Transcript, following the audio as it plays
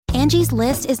Angie's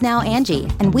List is now Angie,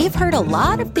 and we've heard a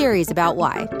lot of theories about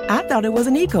why. I thought it was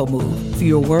an eco move.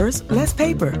 Fewer words, less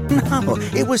paper. No,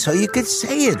 it was so you could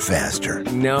say it faster.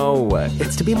 No,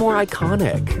 it's to be more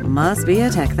iconic. Must be a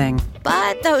tech thing.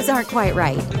 But those aren't quite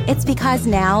right. It's because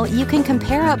now you can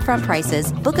compare upfront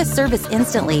prices, book a service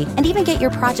instantly, and even get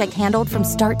your project handled from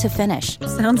start to finish.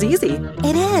 Sounds easy.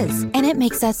 It is, and it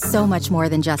makes us so much more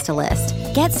than just a list.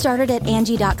 Get started at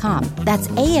Angie.com. That's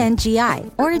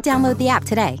ANGI, or download the app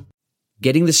today.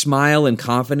 Getting the smile and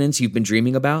confidence you've been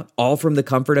dreaming about, all from the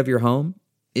comfort of your home,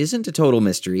 isn't a total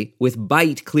mystery with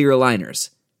Byte clear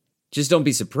aligners. Just don't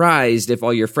be surprised if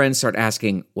all your friends start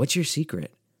asking, "What's your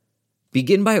secret?"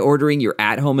 Begin by ordering your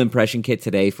at-home impression kit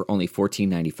today for only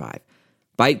 $14.95.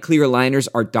 Byte clear aligners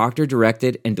are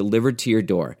doctor-directed and delivered to your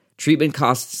door. Treatment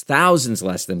costs thousands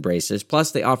less than braces, plus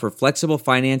they offer flexible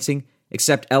financing,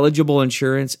 accept eligible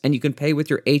insurance, and you can pay with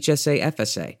your HSA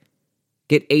FSA.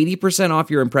 Get 80% off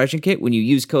your impression kit when you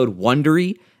use code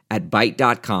WONDERY at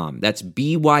Byte.com. That's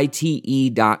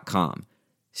BYTE.com.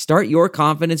 Start your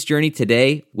confidence journey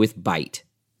today with Byte.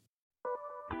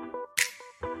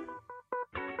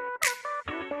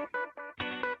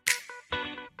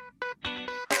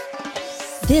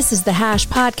 This is the Hash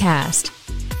Podcast.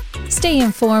 Stay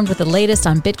informed with the latest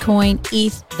on Bitcoin,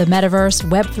 ETH, the metaverse,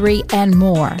 Web3, and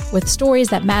more with stories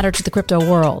that matter to the crypto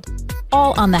world.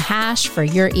 All on the Hash for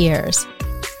your ears.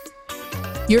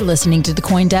 You're listening to the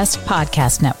CoinDesk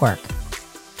Podcast Network.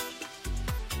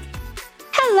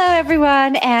 Hello,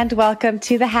 everyone, and welcome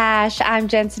to The Hash. I'm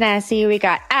Jen Sanasi. We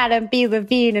got Adam B.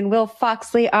 Levine and Will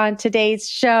Foxley on today's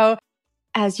show.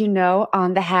 As you know,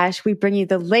 on The Hash, we bring you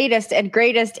the latest and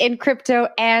greatest in crypto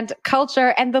and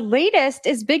culture. And the latest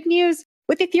is big news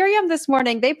with Ethereum this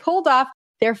morning. They pulled off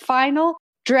their final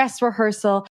dress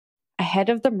rehearsal ahead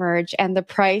of the merge, and the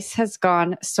price has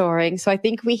gone soaring. So I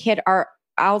think we hit our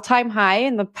all-time high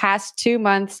in the past 2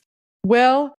 months.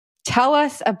 Will, tell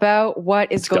us about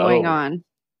what is going on.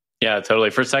 Yeah, totally.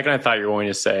 For a second, I thought you were going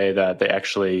to say that they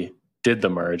actually did the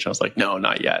merge. I was like, no,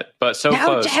 not yet. But so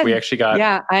close. Jen. We actually got...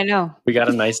 Yeah, I know. We got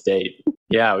a nice date.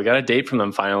 Yeah, we got a date from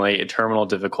them finally, a terminal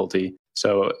difficulty.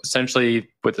 So essentially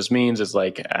what this means is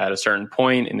like at a certain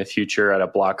point in the future at a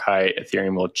block height,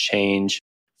 Ethereum will change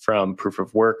from proof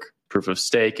of work, proof of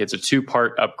stake. It's a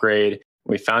 2-part upgrade.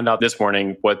 We found out this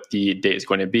morning what the date is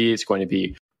going to be. It's going to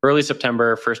be early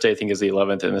September. First day, I think, is the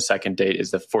 11th, and the second date is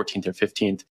the 14th or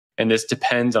 15th. And this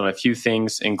depends on a few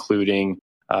things, including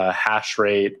hash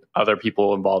rate, other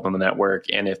people involved on the network,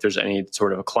 and if there's any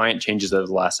sort of a client changes at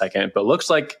the last second. But it looks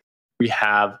like we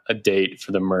have a date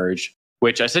for the merge,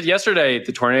 which I said yesterday,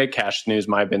 the Tornado Cash news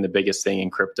might have been the biggest thing in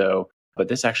crypto, but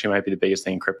this actually might be the biggest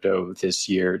thing in crypto this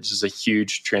year. This is a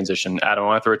huge transition. Adam, I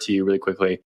want to throw it to you really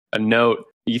quickly. A note,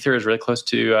 Ether is really close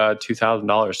to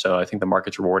 $2,000, so I think the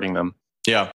market's rewarding them.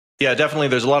 Yeah, definitely.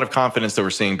 There's a lot of confidence that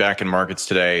we're seeing back in markets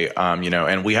today,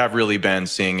 and we have really been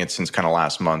seeing it since kind of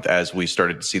last month as we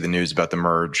started to see the news about the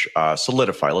merge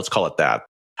solidify. Let's call it that.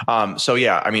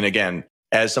 Again,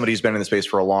 as somebody who's been in the space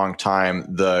for a long time,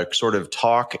 the sort of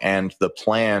talk and the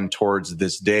plan towards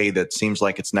this day that seems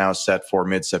like it's now set for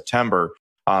mid-September,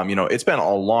 it's been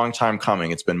a long time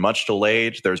coming. It's been much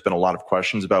delayed. There's been a lot of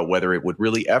questions about whether it would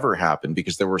really ever happen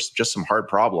because there were just some hard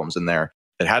problems in there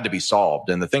that had to be solved.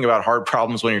 And the thing about hard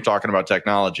problems when you're talking about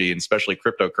technology, and especially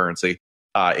cryptocurrency,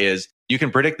 is you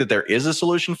can predict that there is a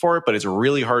solution for it, but it's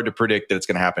really hard to predict that it's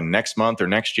going to happen next month or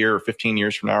next year or 15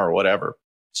 years from now or whatever.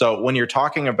 So when you're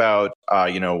talking about,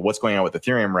 what's going on with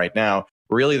Ethereum right now,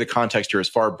 really the context here is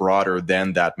far broader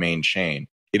than that main chain.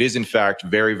 It is, in fact,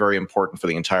 very, very important for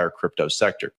the entire crypto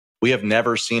sector. We have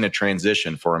never seen a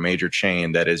transition for a major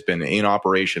chain that has been in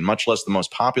operation, much less the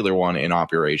most popular one in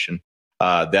operation,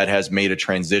 that has made a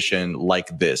transition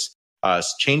like this.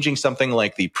 Changing something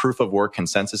like the proof of work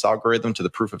consensus algorithm to the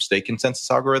proof of stake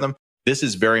consensus algorithm, this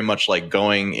is very much like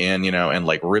going in, and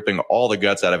like ripping all the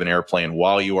guts out of an airplane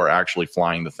while you are actually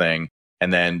flying the thing.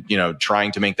 And then,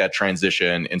 trying to make that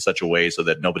transition in such a way so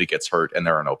that nobody gets hurt and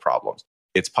there are no problems.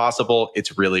 It's possible.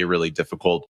 It's really, really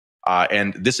difficult.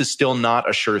 And this is still not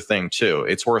a sure thing, too.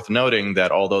 It's worth noting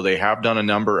that although they have done a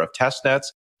number of test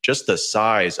nets, just the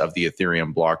size of the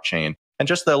Ethereum blockchain and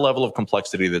just the level of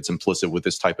complexity that's implicit with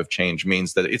this type of change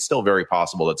means that it's still very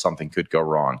possible that something could go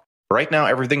wrong. Right now,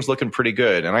 everything's looking pretty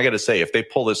good. And I got to say, if they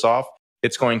pull this off,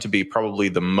 it's going to be probably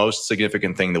the most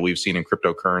significant thing that we've seen in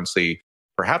cryptocurrency,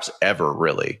 perhaps ever,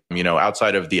 really.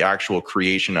 Outside of the actual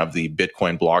creation of the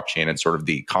Bitcoin blockchain and sort of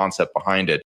the concept behind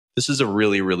it, this is a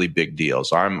really, really big deal.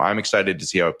 So I'm excited to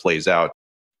see how it plays out.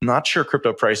 Not sure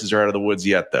crypto prices are out of the woods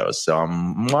yet, though. So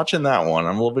I'm watching that one.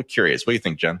 I'm a little bit curious. What do you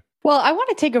think, Jen? Well, I want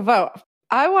to take a vote.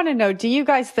 I want to know, do you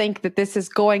guys think that this is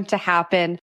going to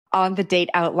happen on the date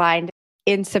outlined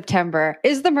in September.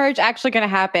 Is the merge actually going to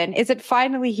happen? Is it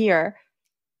finally here?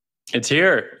 It's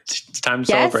here. It's time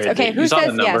to yes? celebrate. Okay, who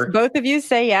says yes? Both of you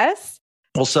say yes?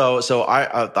 Well, so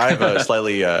I have a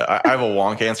slightly, I have a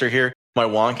wonk answer here. My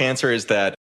wonk answer is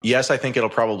that, yes, I think it'll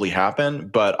probably happen,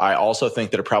 but I also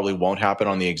think that it probably won't happen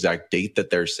on the exact date that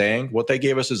they're saying. What they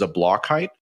gave us is a block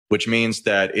height, which means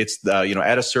that it's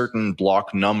at a certain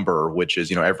block number, which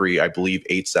is, every, I believe,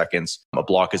 8 seconds, a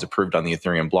block is approved on the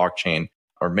Ethereum blockchain,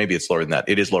 or maybe it's lower than that.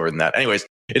 It is lower than that. Anyways,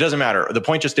 it doesn't matter. The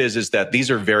point just is that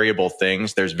these are variable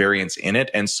things. There's variance in it.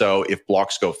 And so if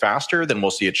blocks go faster, then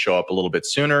we'll see it show up a little bit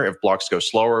sooner. If blocks go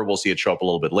slower, we'll see it show up a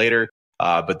little bit later.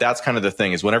 But that's kind of the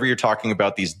thing, is whenever you're talking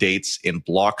about these dates in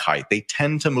block height, they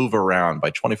tend to move around by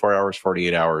 24 hours,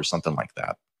 48 hours, something like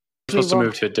that. I'm supposed to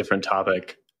move to a different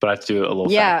topic, but I have to do a little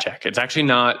fact check. It's actually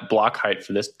not block height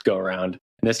for this go around.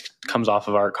 And this comes off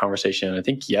of our conversation, I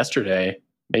think yesterday,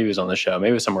 maybe it was on the show,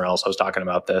 maybe it was somewhere else I was talking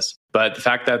about this. But the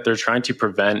fact that they're trying to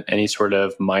prevent any sort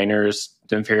of miners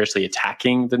nefariously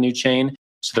attacking the new chain.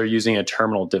 So they're using a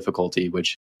terminal difficulty,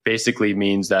 which basically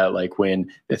means that like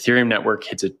when the Ethereum network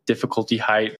hits a difficulty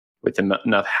height with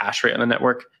enough hash rate on the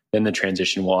network, then the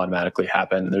transition will automatically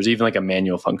happen. There's even like a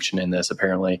manual function in this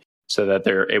apparently, so that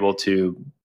they're able to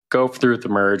go through the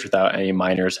merge without any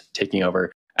miners taking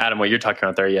over. Adam, what you're talking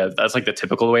about there, that's like the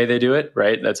typical way they do it,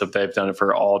 right? That's what they've done it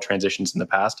for all transitions in the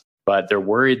past. But they're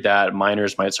worried that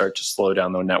miners might start to slow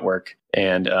down the network,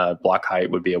 and block height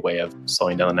would be a way of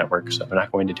slowing down the network. So they're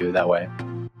not going to do it that way.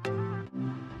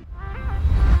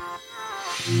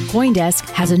 CoinDesk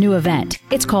has a new event.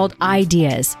 It's called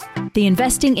Ideas, the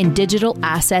Investing in Digital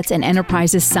Assets and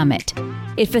Enterprises Summit.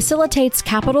 It facilitates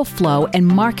capital flow and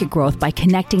market growth by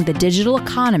connecting the digital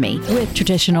economy with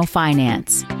traditional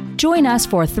finance. Join us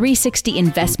for a 360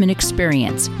 investment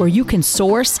experience where you can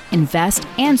source, invest,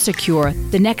 and secure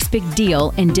the next big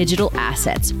deal in digital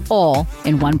assets, all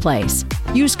in one place.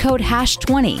 Use code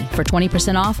HASH20 for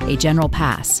 20% off a general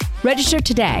pass. Register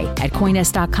today at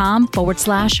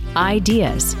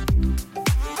coindesk.com/ideas.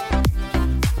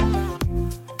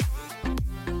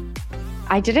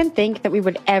 I didn't think that we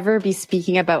would ever be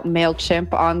speaking about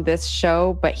MailChimp on this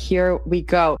show, but here we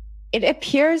go. It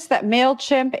appears that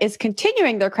MailChimp is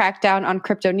continuing their crackdown on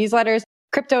crypto newsletters.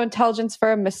 Crypto intelligence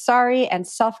firm Messari and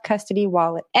self-custody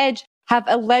wallet Edge have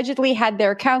allegedly had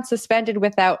their accounts suspended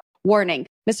without warning.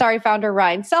 Messari founder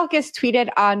Ryan Selkis tweeted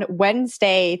on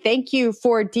Wednesday, "Thank you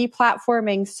for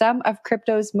deplatforming some of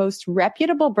crypto's most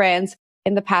reputable brands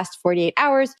in the past 48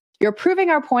 hours. You're proving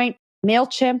our point.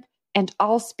 MailChimp and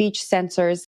all speech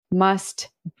censors must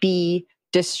be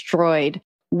destroyed."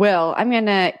 Will, I'm going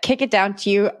to kick it down to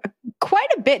you. Quite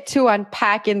a bit to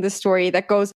unpack in the story that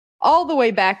goes all the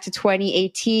way back to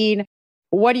 2018.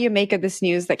 What do you make of this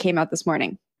news that came out this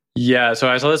morning? Yeah, so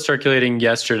I saw this circulating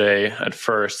yesterday at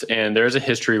first, and there's a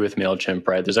history with MailChimp,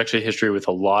 right? There's actually a history with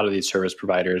a lot of these service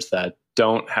providers that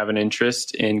don't have an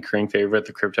interest in currying favor with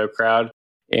the crypto crowd.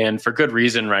 And for good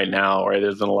reason right now, right?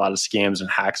 There's been a lot of scams and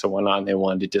hacks and whatnot, and they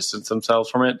wanted to distance themselves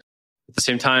from it. At the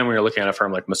same time, we were looking at a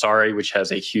firm like Messari, which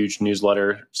has a huge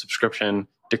newsletter subscription,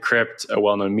 Decrypt, a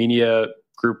well-known media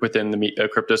group within the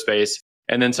crypto space,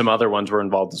 and then some other ones were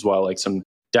involved as well, like some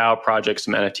DAO projects,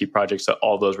 some NFT projects, that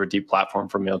all those were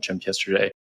deplatformed from MailChimp yesterday.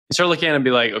 You start looking at it and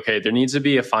be like, okay, there needs to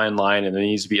be a fine line, and there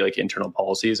needs to be like internal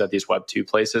policies at these Web2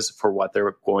 places for what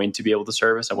they're going to be able to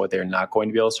service and what they're not going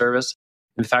to be able to service.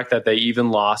 And the fact that they even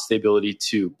lost the ability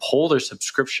to pull their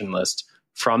subscription list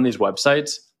from these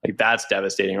websites, like that's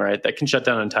devastating, right? That can shut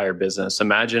down an entire business.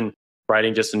 Imagine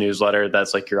writing just a newsletter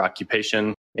that's like your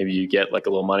occupation. Maybe you get like a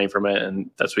little money from it and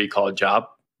that's what you call a job.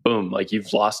 Boom, like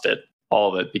you've lost it,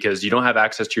 all of it, because you don't have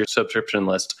access to your subscription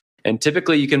list. And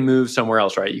typically you can move somewhere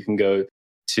else, right? You can go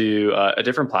to a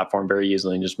different platform very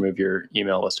easily and just move your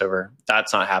email list over.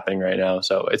 That's not happening right now.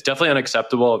 So it's definitely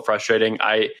unacceptable and frustrating.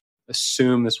 I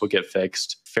assume this will get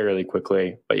fixed fairly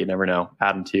quickly, but you never know.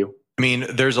 Adam, to you. I mean,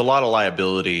 there's a lot of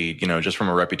liability, just from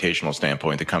a reputational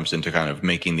standpoint that comes into kind of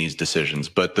making these decisions.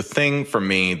 But the thing for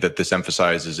me that this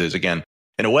emphasizes is, again,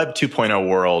 in a Web 2.0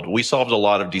 world, we solved a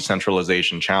lot of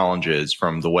decentralization challenges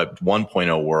from the Web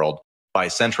 1.0 world by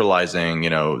centralizing,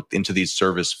 into these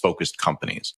service-focused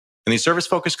companies. And these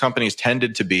service-focused companies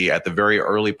tended to be at the very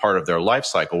early part of their life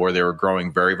cycle where they were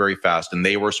growing very, very fast, and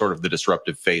they were sort of the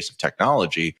disruptive face of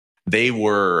technology. They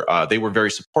were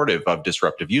very supportive of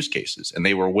disruptive use cases, and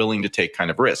they were willing to take kind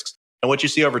of risks. And what you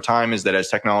see over time is that as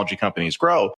technology companies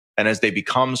grow and as they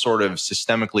become sort of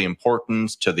systemically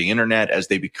important to the internet, as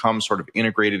they become sort of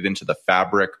integrated into the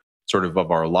fabric sort of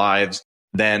our lives,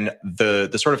 then the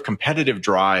sort of competitive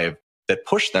drive that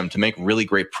pushed them to make really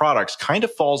great products kind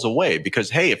of falls away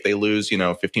because, hey, if they lose,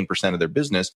 15% of their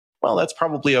business, well, that's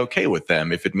probably okay with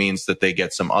them if it means that they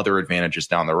get some other advantages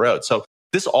down the road. So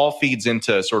this all feeds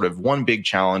into sort of one big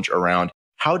challenge around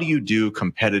how do you do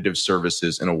competitive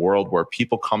services in a world where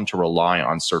people come to rely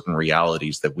on certain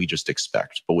realities that we just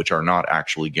expect, but which are not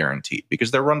actually guaranteed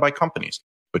because they're run by companies,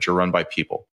 which are run by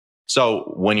people.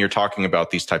 So when you're talking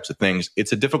about these types of things,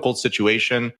 it's a difficult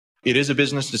situation. It is a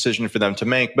business decision for them to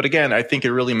make. But again, I think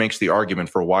it really makes the argument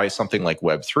for why something like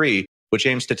Web3, which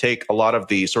aims to take a lot of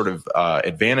the sort of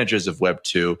advantages of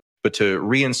Web2, but to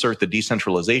reinsert the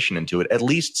decentralization into it, at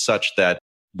least such that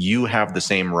you have the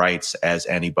same rights as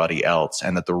anybody else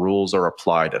and that the rules are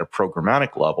applied at a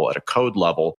programmatic level, at a code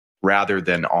level, rather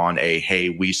than on a, hey,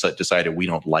 we decided we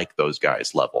don't like those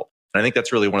guys level. And I think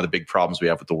that's really one of the big problems we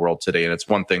have with the world today. And it's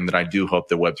one thing that I do hope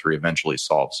that Web3 eventually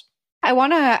solves. I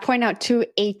want to point out to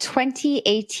a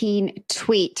 2018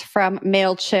 tweet from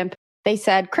MailChimp. They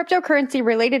said, cryptocurrency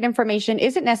related information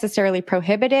isn't necessarily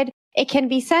prohibited. It can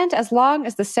be sent as long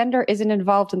as the sender isn't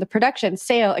involved in the production,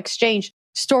 sale, exchange,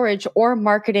 storage, or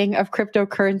marketing of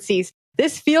cryptocurrencies.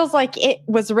 This feels like it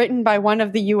was written by one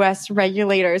of the US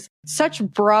regulators. Such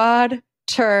broad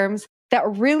terms that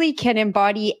really can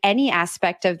embody any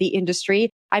aspect of the industry.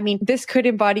 I mean, this could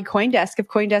embody CoinDesk. If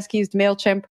CoinDesk used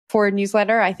MailChimp for a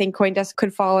newsletter, I think CoinDesk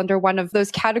could fall under one of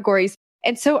those categories.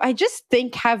 And so I just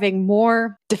think having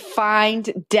more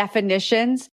defined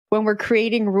definitions when we're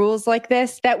creating rules like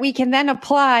this that we can then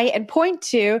apply and point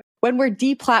to when we're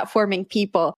deplatforming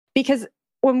people. Because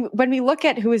when we look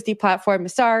at who is deplatformed,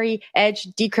 Masari, Edge,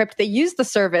 Decrypt, they used the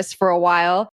service for a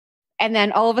while. And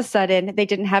then all of a sudden, they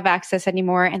didn't have access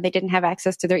anymore and they didn't have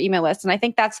access to their email list. And I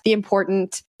think that's the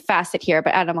important facet here.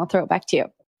 But Adam, I'll throw it back to you.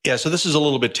 Yeah, so this is a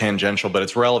little bit tangential, but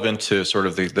it's relevant to sort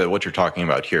of what you're talking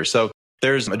about here. So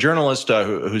there's a journalist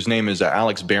whose name is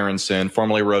Alex Berenson,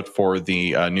 formerly wrote for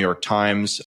the New York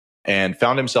Times and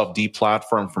found himself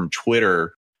deplatformed from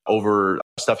Twitter over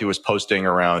stuff he was posting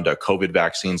around COVID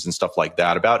vaccines and stuff like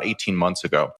that about 18 months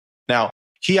ago. Now,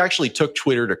 he actually took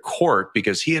Twitter to court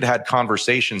because he had had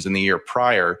conversations in the year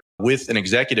prior with an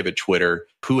executive at Twitter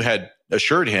who had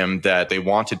assured him that they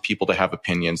wanted people to have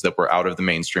opinions that were out of the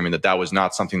mainstream and that was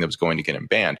not something that was going to get him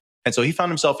banned. And so he found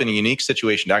himself in a unique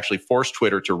situation to actually force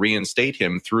Twitter to reinstate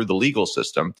him through the legal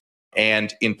system.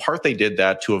 And in part, they did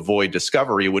that to avoid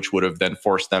discovery, which would have then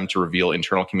forced them to reveal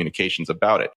internal communications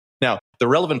about it. Now, the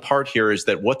relevant part here is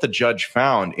that what the judge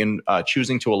found in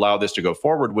choosing to allow this to go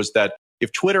forward was that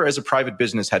if Twitter as a private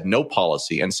business had no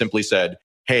policy and simply said,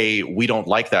 hey, we don't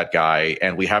like that guy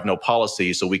and we have no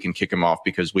policy, so we can kick him off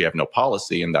because we have no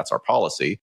policy and that's our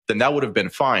policy, then that would have been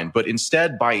fine. But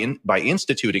instead, by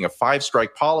instituting a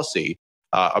 5-strike policy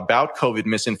about COVID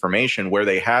misinformation, where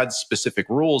they had specific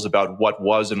rules about what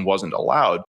was and wasn't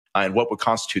allowed and what would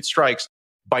constitute strikes,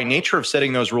 by nature of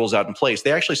setting those rules out in place,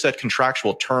 they actually set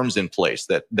contractual terms in place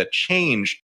that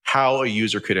changed how a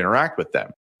user could interact with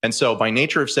them. And so by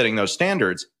nature of setting those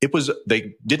standards,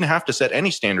 they didn't have to set any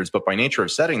standards, but by nature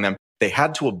of setting them, they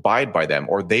had to abide by them,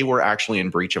 or they were actually in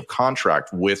breach of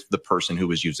contract with the person who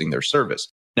was using their service.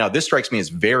 Now, this strikes me as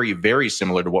very, very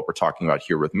similar to what we're talking about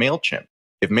here with MailChimp.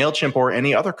 If MailChimp or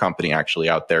any other company actually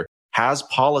out there has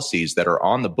policies that are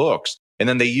on the books, and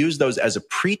then they use those as a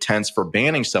pretense for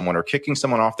banning someone or kicking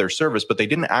someone off their service, but they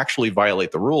didn't actually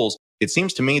violate the rules, it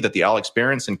seems to me that the Alex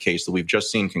Berenson case that we've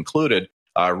just seen concluded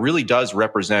really does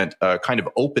represent a kind of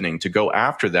opening to go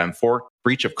after them for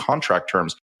breach of contract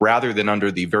terms rather than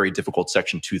under the very difficult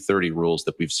Section 230 rules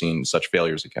that we've seen such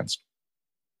failures against.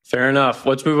 Fair enough.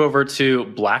 Let's move over to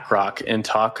BlackRock and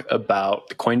talk about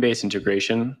the Coinbase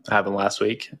integration that happened last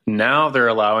week. Now they're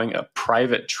allowing a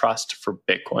private trust for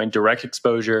Bitcoin, direct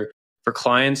exposure for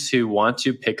clients who want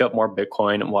to pick up more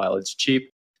Bitcoin while it's cheap.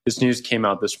 This news came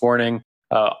out this morning.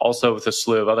 Also with a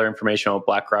slew of other information on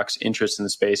BlackRock's interest in the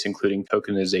space, including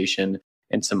tokenization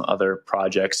and some other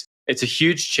projects. It's a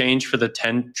huge change for the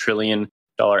 $10 trillion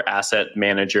asset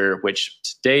manager, which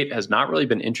to date has not really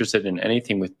been interested in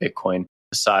anything with Bitcoin,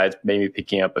 besides maybe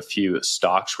picking up a few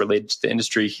stocks related to the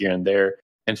industry here and there.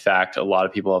 In fact, a lot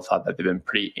of people have thought that they've been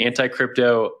pretty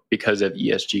anti-crypto because of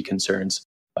ESG concerns.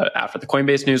 After the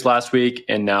Coinbase news last week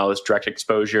and now this direct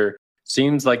exposure,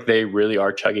 seems like they really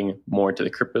are chugging more into the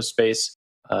crypto space,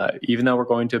 even though we're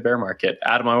going to a bear market.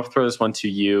 Adam, I will throw this one to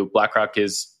you. BlackRock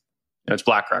is, it's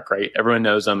BlackRock, right? Everyone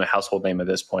knows them, a household name at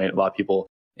this point. A lot of people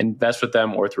invest with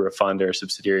them or through a fund or a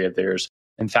subsidiary of theirs.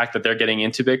 In fact, that they're getting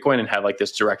into Bitcoin and have like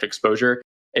this direct exposure,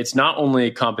 it's not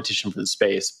only competition for the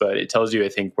space, but it tells you, I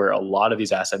think, where a lot of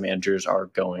these asset managers are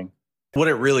going. What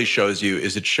it really shows you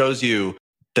is it shows you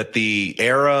that the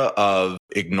era of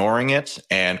ignoring it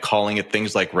and calling it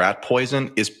things like rat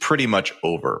poison is pretty much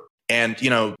over. And,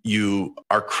 you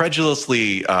are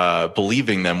credulously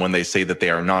believing them when they say that they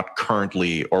are not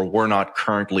currently or were not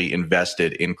currently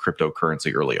invested in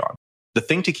cryptocurrency early on. The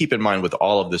thing to keep in mind with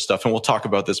all of this stuff, and we'll talk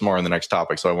about this more in the next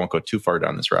topic, so I won't go too far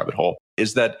down this rabbit hole,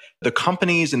 is that the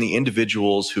companies and the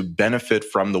individuals who benefit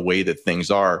from the way that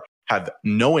things are have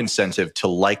no incentive to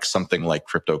like something like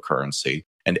cryptocurrency,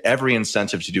 and every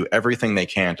incentive to do everything they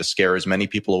can to scare as many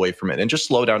people away from it and just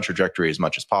slow down trajectory as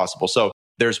much as possible. So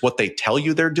there's what they tell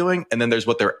you they're doing, and then there's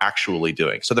what they're actually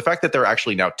doing. So the fact that they're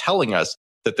actually now telling us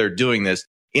that they're doing this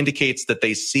indicates that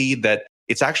they see that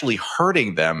it's actually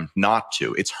hurting them not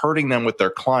to. It's hurting them with their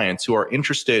clients who are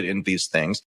interested in these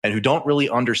things and who don't really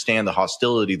understand the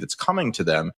hostility that's coming to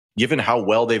them, given how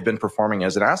well they've been performing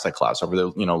as an asset class over the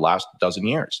last dozen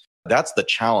years. That's the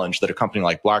challenge that a company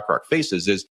like BlackRock faces,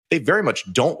 is they very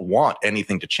much don't want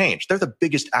anything to change. They're the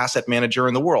biggest asset manager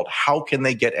in the world. How can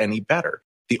they get any better?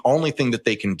 The only thing that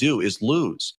they can do is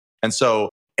lose. And so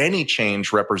any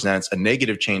change represents a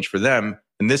negative change for them.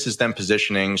 And this is them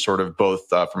positioning sort of both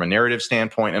from a narrative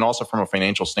standpoint and also from a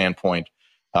financial standpoint,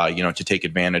 to take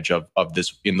advantage of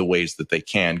this in the ways that they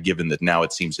can, given that now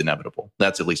it seems inevitable.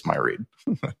 That's at least my read.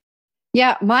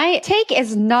 Yeah, my take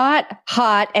is not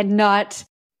hot and not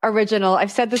original.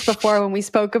 I've said this before when we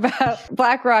spoke about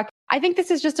BlackRock. I think this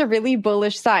is just a really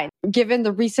bullish sign, given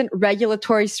the recent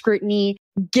regulatory scrutiny,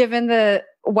 given the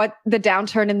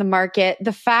downturn in the market,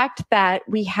 the fact that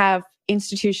we have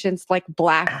institutions like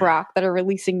BlackRock that are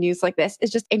releasing news like this is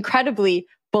just incredibly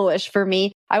bullish for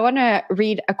me. I want to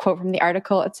read a quote from the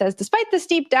article. It says, despite the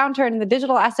steep downturn in the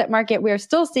digital asset market, we are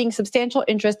still seeing substantial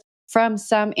interest from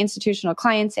some institutional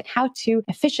clients in how to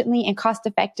efficiently and cost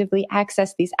effectively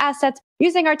access these assets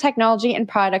using our technology and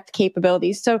product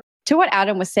capabilities. So to what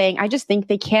Adam was saying, I just think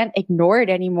they can't ignore it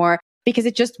anymore because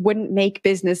it just wouldn't make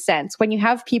business sense. When you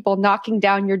have people knocking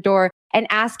down your door and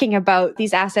asking about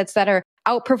these assets that are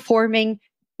outperforming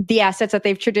the assets that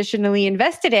they've traditionally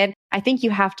invested in, I think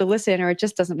you have to listen or it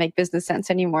just doesn't make business sense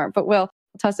anymore. But Will,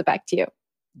 I'll toss it back to you.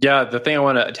 Yeah, the thing I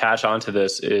want to attach onto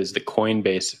this is the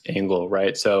Coinbase angle,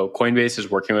 right? So Coinbase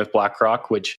is working with BlackRock,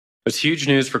 which was huge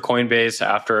news for Coinbase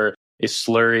after a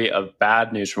slurry of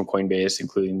bad news from Coinbase,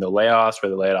 including the layoffs, where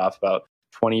they laid off about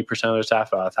 20% of their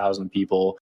staff, about 1,000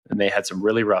 people. And they had some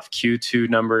really rough Q2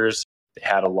 numbers. They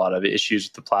had a lot of issues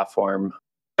with the platform.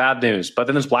 Bad news. But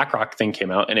then this BlackRock thing came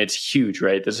out and it's huge,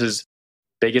 right? This is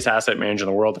biggest asset manager in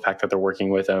the world. The fact that they're working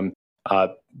with them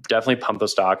definitely pumped the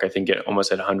stock. I think it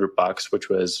almost hit $100, which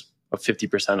was a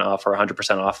 50% off or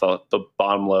 100% off the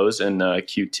bottom lows in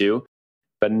Q2.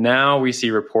 But now we see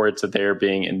reports that they're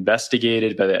being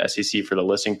investigated by the SEC for the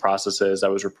listing processes.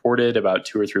 That was reported about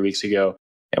 2 or 3 weeks ago.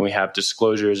 And we have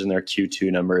disclosures in their Q2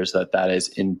 numbers that is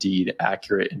indeed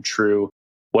accurate and true.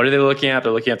 What are they looking at?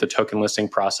 They're looking at the token listing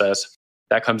process.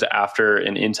 That comes after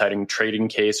an insider trading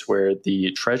case where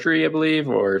the Treasury, I believe,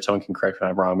 or someone can correct me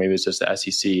if I'm wrong, maybe it's just the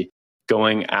SEC,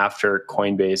 going after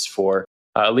Coinbase for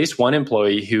at least one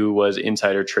employee who was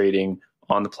insider trading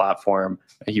on the platform.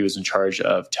 He was in charge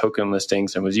of token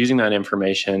listings and was using that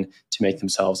information to make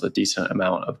themselves a decent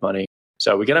amount of money.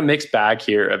 So we get a mixed bag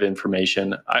here of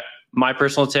information. My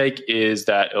personal take is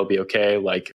that it'll be okay.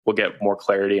 Like, we'll get more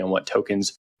clarity on what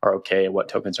tokens are okay and what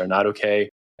tokens are not okay.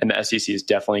 And the SEC is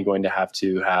definitely going to have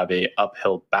a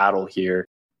uphill battle here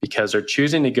because they're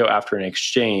choosing to go after an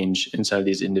exchange instead of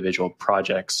these individual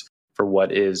projects for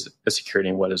what is a security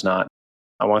and what is not.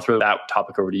 I want to throw that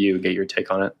topic over to you, get your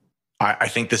take on it. I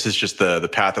think this is just the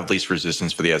path of least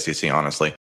resistance for the SEC,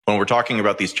 honestly. When we're talking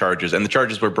about these charges, and the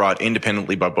charges were brought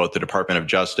independently by both the Department of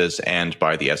Justice and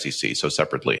by the SEC, so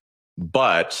separately.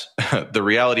 But the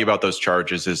reality about those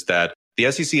charges is that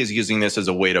the SEC is using this as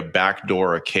a way to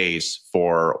backdoor a case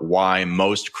for why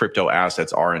most crypto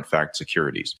assets are in fact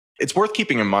securities. It's worth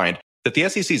keeping in mind that the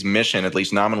SEC's mission, at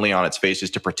least nominally on its face, is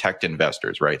to protect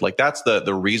investors, right? Like that's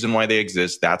the reason why they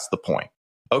exist. That's the point.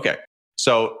 Okay.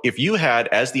 So if you had,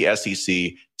 as the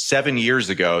SEC 7 years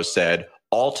ago said,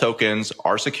 all tokens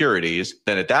are securities,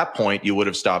 then at that point, you would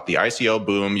have stopped the ICO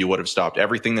boom. You would have stopped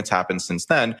everything that's happened since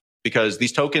then, because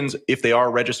these tokens, if they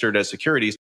are registered as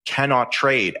securities, cannot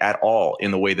trade at all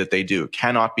in the way that they do,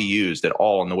 cannot be used at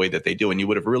all in the way that they do. And you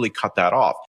would have really cut that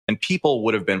off and people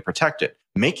would have been protected.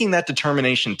 Making that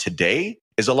determination today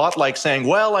is a lot like saying,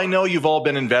 well, I know you've all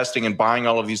been investing and buying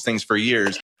all of these things for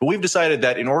years, but we've decided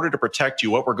that in order to protect you,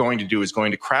 what we're going to do is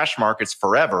going to crash markets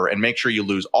forever and make sure you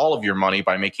lose all of your money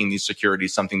by making these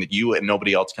securities something that you and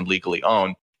nobody else can legally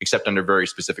own, except under very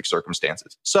specific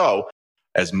circumstances. So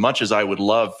as much as I would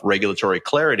love regulatory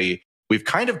clarity, we've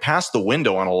kind of passed the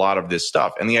window on a lot of this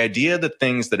stuff. And the idea that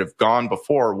things that have gone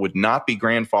before would not be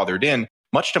grandfathered in,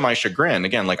 much to my chagrin,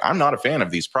 again, like I'm not a fan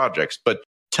of these projects, but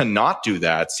to not do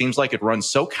that seems like it runs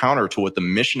so counter to what the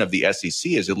mission of the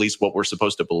SEC is, at least what we're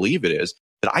supposed to believe it is,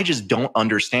 that I just don't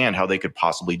understand how they could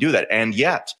possibly do that. And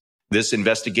yet, this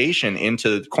investigation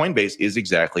into Coinbase is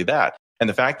exactly that. And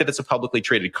the fact that it's a publicly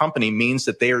traded company means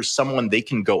that they are someone they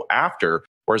can go after.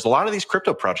 Whereas a lot of these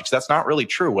crypto projects, that's not really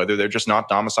true, whether they're just not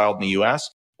domiciled in the US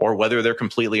or whether they're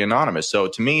completely anonymous. So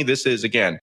to me, this is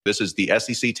the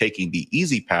SEC taking the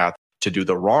easy path to do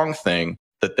the wrong thing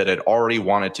that it already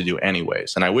wanted to do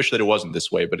anyways. And I wish that it wasn't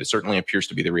this way, but it certainly appears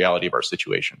to be the reality of our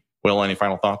situation. Will, any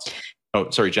final thoughts? Oh,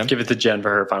 sorry, Jen. Give it to Jen for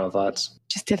her final thoughts.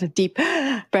 Just did a deep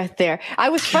breath there. I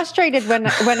was frustrated when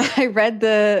I read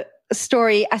the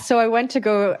story. So I went to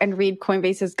go and read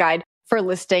Coinbase's guide for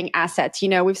listing assets. You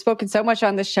know, we've spoken so much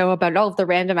on the show about all of the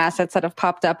random assets that have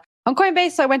popped up on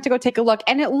Coinbase. So I went to go take a look,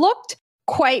 and it looked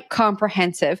quite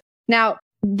comprehensive. Now,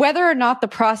 whether or not the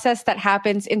process that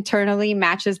happens internally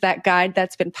matches that guide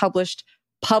that's been published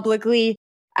publicly,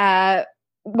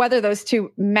 whether those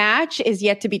two match is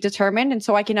yet to be determined. And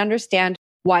so I can understand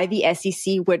why the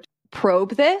SEC would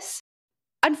probe this.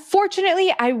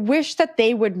 Unfortunately, I wish that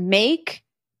they would make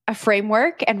a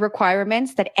framework and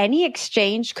requirements that any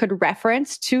exchange could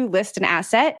reference to list an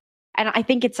asset. And I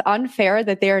think it's unfair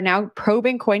that they are now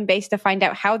probing Coinbase to find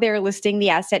out how they're listing the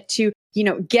asset to,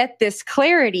 get this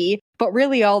clarity. But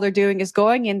really all they're doing is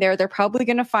going in there. They're probably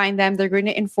going to find them. They're going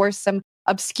to enforce some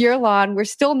obscure law. And we're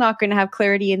still not going to have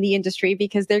clarity in the industry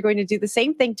because they're going to do the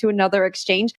same thing to another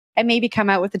exchange and maybe come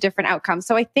out with a different outcome.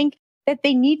 So I think that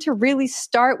they need to really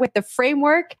start with the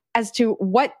framework as to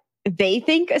what they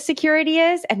think a security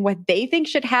is and what they think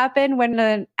should happen when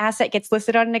an asset gets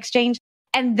listed on an exchange,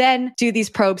 and then do these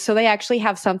probes so they actually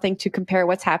have something to compare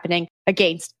what's happening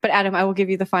against. But Adam, I will give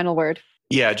you the final word.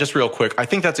 Yeah, just real quick. I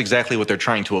think that's exactly what they're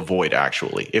trying to avoid,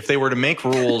 actually. If they were to make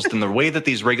rules, then the way that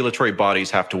these regulatory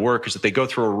bodies have to work is that they go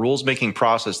through a rules-making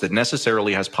process that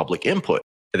necessarily has public input,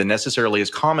 that necessarily has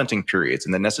commenting periods,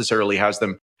 and that necessarily has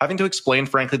them having to explain,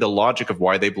 frankly, the logic of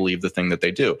why they believe the thing that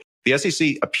they do. The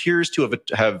SEC appears to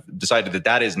have decided that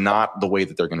that is not the way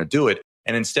that they're going to do it.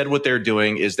 And instead, what they're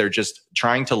doing is they're just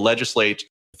trying to legislate.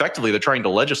 Effectively, they're trying to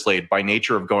legislate by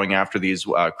nature of going after these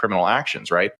criminal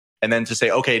actions, right? And then to say,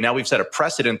 okay, now we've set a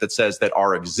precedent that says that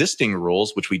our existing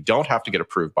rules, which we don't have to get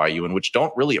approved by you and which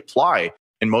don't really apply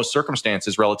in most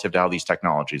circumstances relative to how these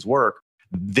technologies work,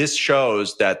 this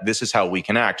shows that this is how we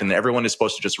can act. And everyone is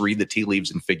supposed to just read the tea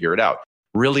leaves and figure it out.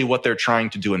 Really, what they're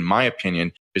trying to do, in my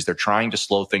opinion, is they're trying to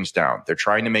slow things down. They're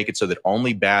trying to make it so that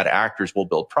only bad actors will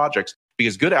build projects,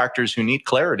 because good actors who need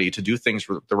clarity to do things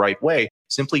the right way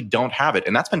simply don't have it.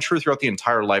 And that's been true throughout the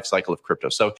entire life cycle of crypto.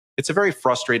 So it's a very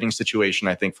frustrating situation,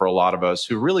 I think, for a lot of us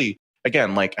who really,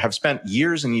 again, have spent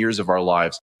years and years of our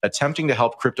lives attempting to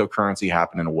help cryptocurrency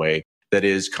happen in a way that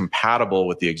is compatible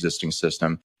with the existing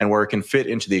system and where it can fit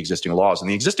into the existing laws. And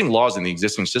the existing laws in the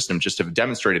existing system just have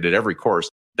demonstrated at every course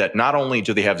that not only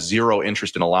do they have zero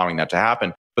interest in allowing that to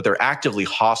happen, but they're actively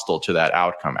hostile to that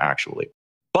outcome, actually.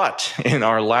 But in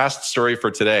our last story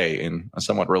for today, in a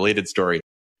somewhat related story,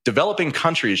 developing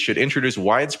countries should introduce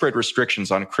widespread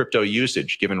restrictions on crypto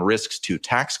usage, given risks to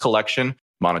tax collection,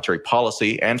 monetary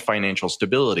policy, and financial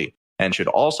stability, and should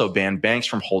also ban banks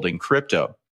from holding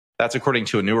crypto. That's according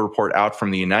to a new report out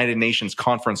from the United Nations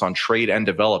Conference on Trade and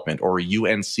Development, or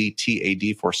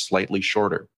UNCTAD for slightly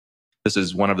shorter. This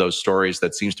is one of those stories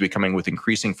that seems to be coming with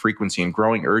increasing frequency and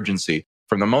growing urgency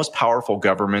from the most powerful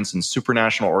governments and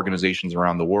supranational organizations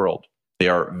around the world. They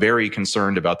are very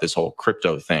concerned about this whole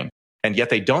crypto thing, and yet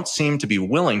they don't seem to be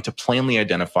willing to plainly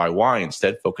identify why,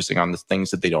 instead focusing on the things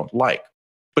that they don't like.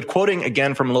 But quoting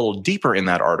again from a little deeper in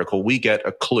that article, we get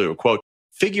a clue. Quote,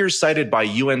 figures cited by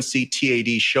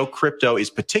UNCTAD show crypto is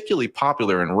particularly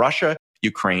popular in Russia,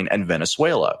 Ukraine, and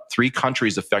Venezuela, 3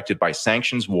 countries affected by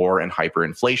sanctions, war, and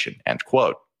hyperinflation, end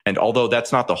quote. And although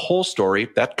that's not the whole story,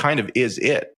 that kind of is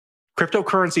it.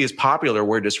 Cryptocurrency is popular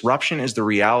where disruption is the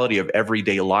reality of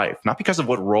everyday life, not because of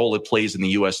what role it plays in the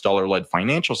US dollar-led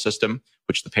financial system,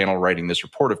 which the panel writing this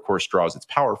report, of course, draws its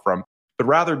power from, but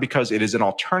rather because it is an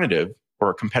alternative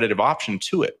or a competitive option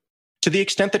to it. To the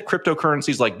extent that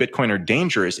cryptocurrencies like Bitcoin are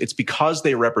dangerous, it's because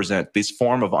they represent this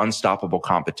form of unstoppable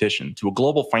competition to a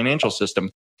global financial system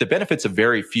that benefits a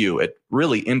very few at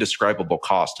really indescribable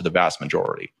cost to the vast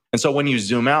majority. And so when you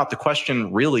zoom out, the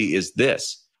question really is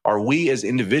this. Are we as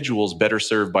individuals better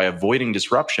served by avoiding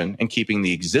disruption and keeping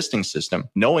the existing system,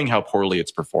 knowing how poorly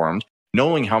it's performed,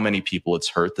 knowing how many people it's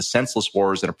hurt, the senseless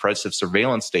wars and oppressive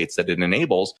surveillance states that it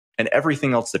enables, and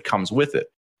everything else that comes with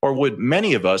it? Or would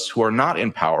many of us who are not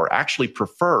in power actually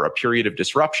prefer a period of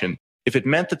disruption if it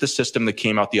meant that the system that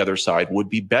came out the other side would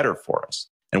be better for us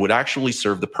and would actually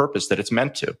serve the purpose that it's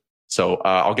meant to? So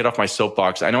I'll get off my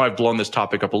soapbox. I know I've blown this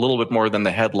topic up a little bit more than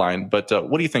the headline, but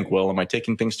what do you think, Will? Am I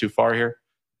taking things too far here?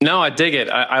 No, I dig it.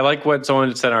 I like what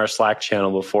someone said on our Slack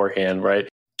channel beforehand, right?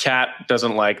 Cat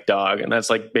doesn't like dog. And that's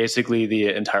like basically the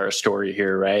entire story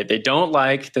here, right? They don't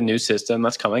like the new system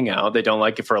that's coming out. They don't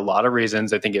like it for a lot of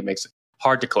reasons. I think it makes it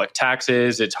hard to collect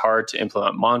taxes. It's hard to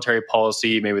implement monetary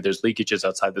policy. Maybe there's leakages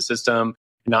outside the system.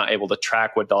 You're not able to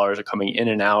track what dollars are coming in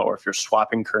and out, or if you're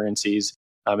swapping currencies.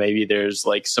 Maybe there's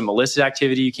like some illicit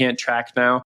activity you can't track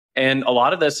now. And a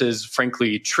lot of this is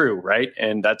frankly true, right?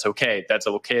 And that's okay. That's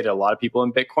okay to a lot of people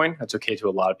in Bitcoin. That's okay to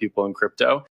a lot of people in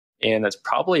crypto. And that's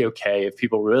probably okay if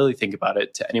people really think about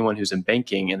it to anyone who's in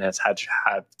banking and has had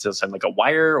to send like a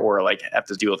wire or like have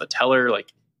to deal with a teller.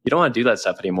 Like you don't want to do that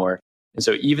stuff anymore. And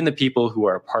so even the people who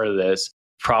are a part of this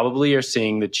probably are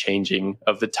seeing the changing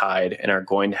of the tide and are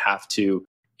going to have to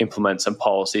implement some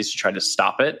policies to try to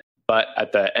stop it. But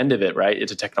at the end of it, right,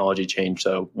 it's a technology change.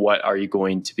 So what are you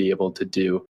going to be able to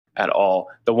do at all?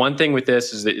 The one thing with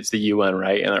this is that it's the UN,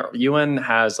 right? And our UN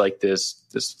has like this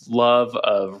love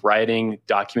of writing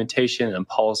documentation and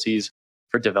policies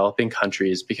for developing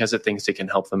countries because it thinks it can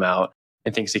help them out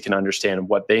and thinks it can understand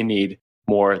what they need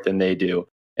more than they do.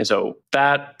 And so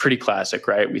that pretty classic,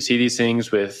 right? We see these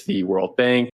things with the World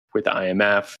Bank, with the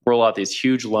IMF, roll out these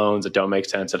huge loans that don't make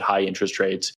sense at high interest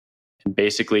rates and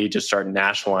basically just start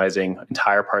nationalizing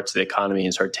entire parts of the economy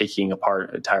and start taking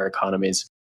apart entire economies.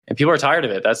 And people are tired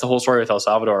of it. That's the whole story with El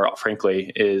Salvador,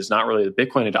 frankly, is not really the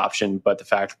Bitcoin adoption, but the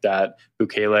fact that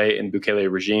Bukele and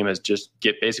Bukele regime has just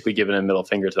basically given a middle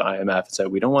finger to the IMF and said,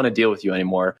 we don't want to deal with you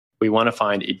anymore. We want to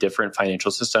find a different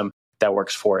financial system that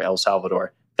works for El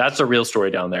Salvador. That's the real story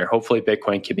down there. Hopefully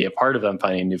Bitcoin can be a part of them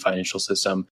finding a new financial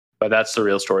system, but that's the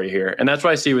real story here. And that's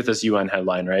what I see with this UN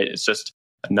headline, right? It's just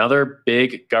another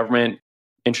big government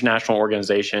international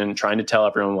organization trying to tell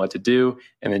everyone what to do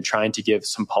and then trying to give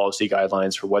some policy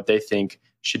guidelines for what they think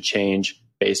should change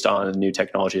based on the new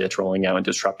technology that's rolling out and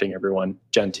disrupting everyone.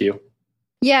 Jen, to you.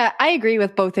 Yeah, I agree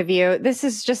with both of you. This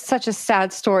is just such a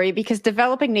sad story because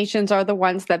developing nations are the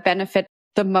ones that benefit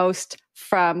the most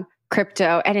from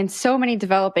crypto. And in so many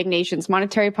developing nations,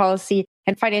 monetary policy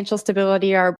and financial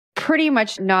stability are pretty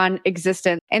much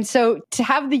non-existent. And so to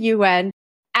have the UN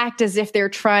act as if they're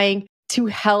trying to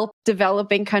help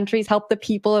developing countries, help the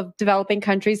people of developing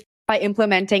countries by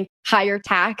implementing higher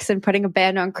tax and putting a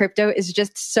ban on crypto is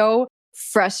just so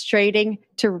frustrating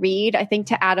to read. I think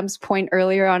to Adam's point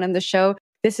earlier on in the show,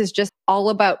 this is just all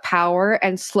about power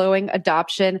and slowing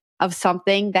adoption of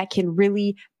something that can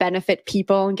really benefit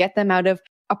people and get them out of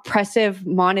oppressive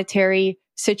monetary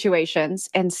situations.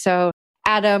 And so,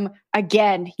 Adam,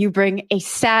 again, you bring a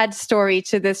sad story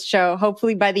to this show.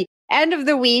 Hopefully by the end of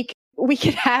the week, we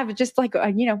could have just like,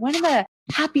 one of the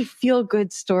happy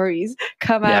feel-good stories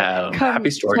come happy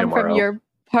story tomorrow from your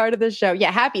part of the show.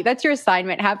 Yeah, happy. That's your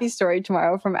assignment. Happy story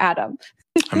tomorrow from Adam.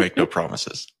 I make no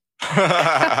promises. All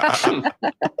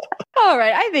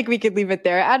right. I think we could leave it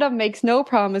there. Adam makes no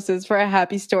promises for a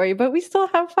happy story, but we still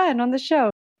have fun on the show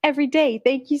every day.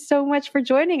 Thank you so much for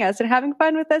joining us and having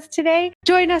fun with us today.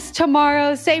 Join us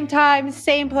tomorrow, same time,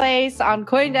 same place on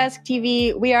CoinDesk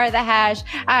TV. We are The Hash.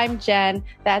 I'm Jen.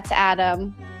 That's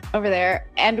Adam over there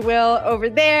and Will over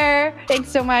there. Thanks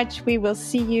so much. We will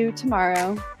see you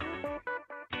tomorrow.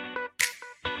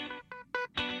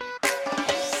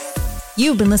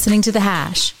 You've been listening to The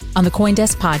Hash on the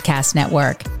CoinDesk Podcast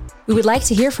Network. We would like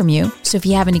to hear from you, so if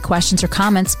you have any questions or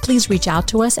comments, please reach out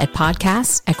to us at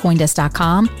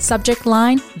podcasts@coindesk.com, subject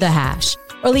line, The Hash,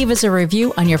 or leave us a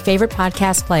review on your favorite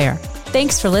podcast player.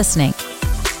 Thanks for listening.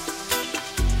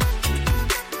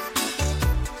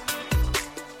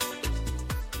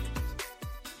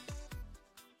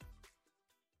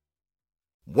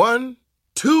 One,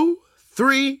 two,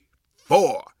 three,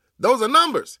 four. Those are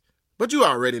numbers, but you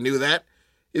already knew that.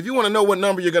 If you want to know what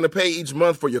number you're going to pay each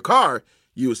month for your car,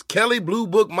 use Kelly Blue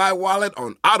Book My Wallet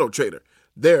on AutoTrader.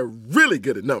 They're really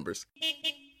good at numbers.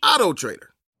 AutoTrader.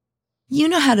 You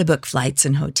know how to book flights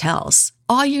and hotels.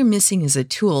 All you're missing is a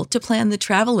tool to plan the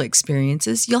travel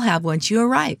experiences you'll have once you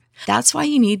arrive. That's why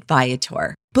you need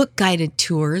Viator. Book guided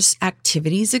tours,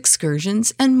 activities,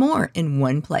 excursions, and more in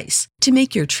one place to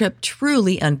make your trip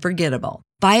truly unforgettable.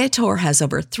 Viator has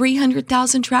over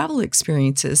 300,000 travel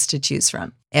experiences to choose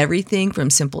from. Everything from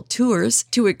simple tours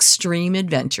to extreme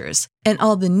adventures and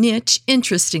all the niche,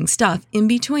 interesting stuff in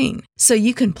between. So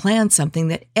you can plan something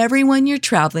that everyone you're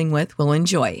traveling with will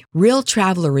enjoy. Real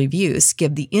traveler reviews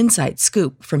give the inside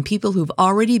scoop from people who've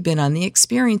already been on the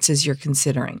experiences you're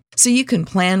considering. So you can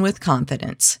plan with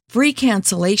confidence. Free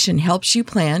cancellation helps you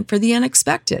plan for the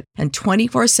unexpected. And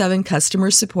 24/7 customer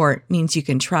support means you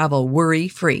can travel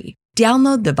worry-free.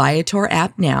 Download the Viator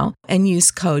app now and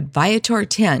use code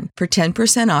Viator10 for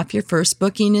 10% off your first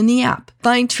booking in the app.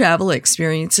 Find travel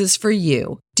experiences for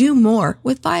you. Do more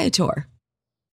with Viator.